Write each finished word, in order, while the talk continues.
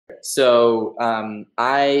So I'm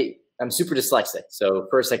super dyslexic. So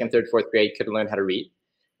first, second, third, fourth grade, couldn't learn how to read.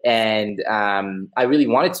 And I really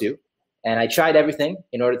wanted to. And I tried everything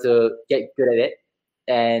in order to get good at it.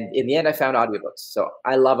 And in the end, I found audiobooks. So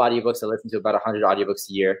I love audiobooks. I listen to about 100 audiobooks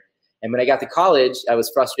a year. And when I got to college, I was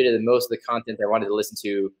frustrated that most of the content I wanted to listen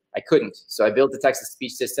to, I couldn't. So I built the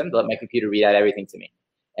text-to-speech system to let my computer read out everything to me.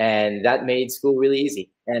 And that made school really easy.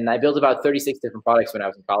 And I built about 36 different products when I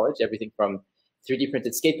was in college, everything from 3D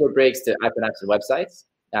printed skateboard brakes to iPhone apps and websites.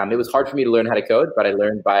 It was hard for me to learn how to code, but I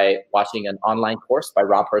learned by watching an online course by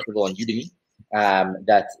Rob Percival on Udemy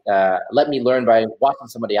that let me learn by watching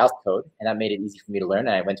somebody else code, and that made it easy for me to learn.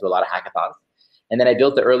 And I went to a lot of hackathons. And then I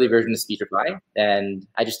built the early version of Speechify, and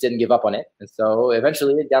I just didn't give up on it. And so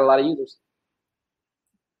eventually it got a lot of users.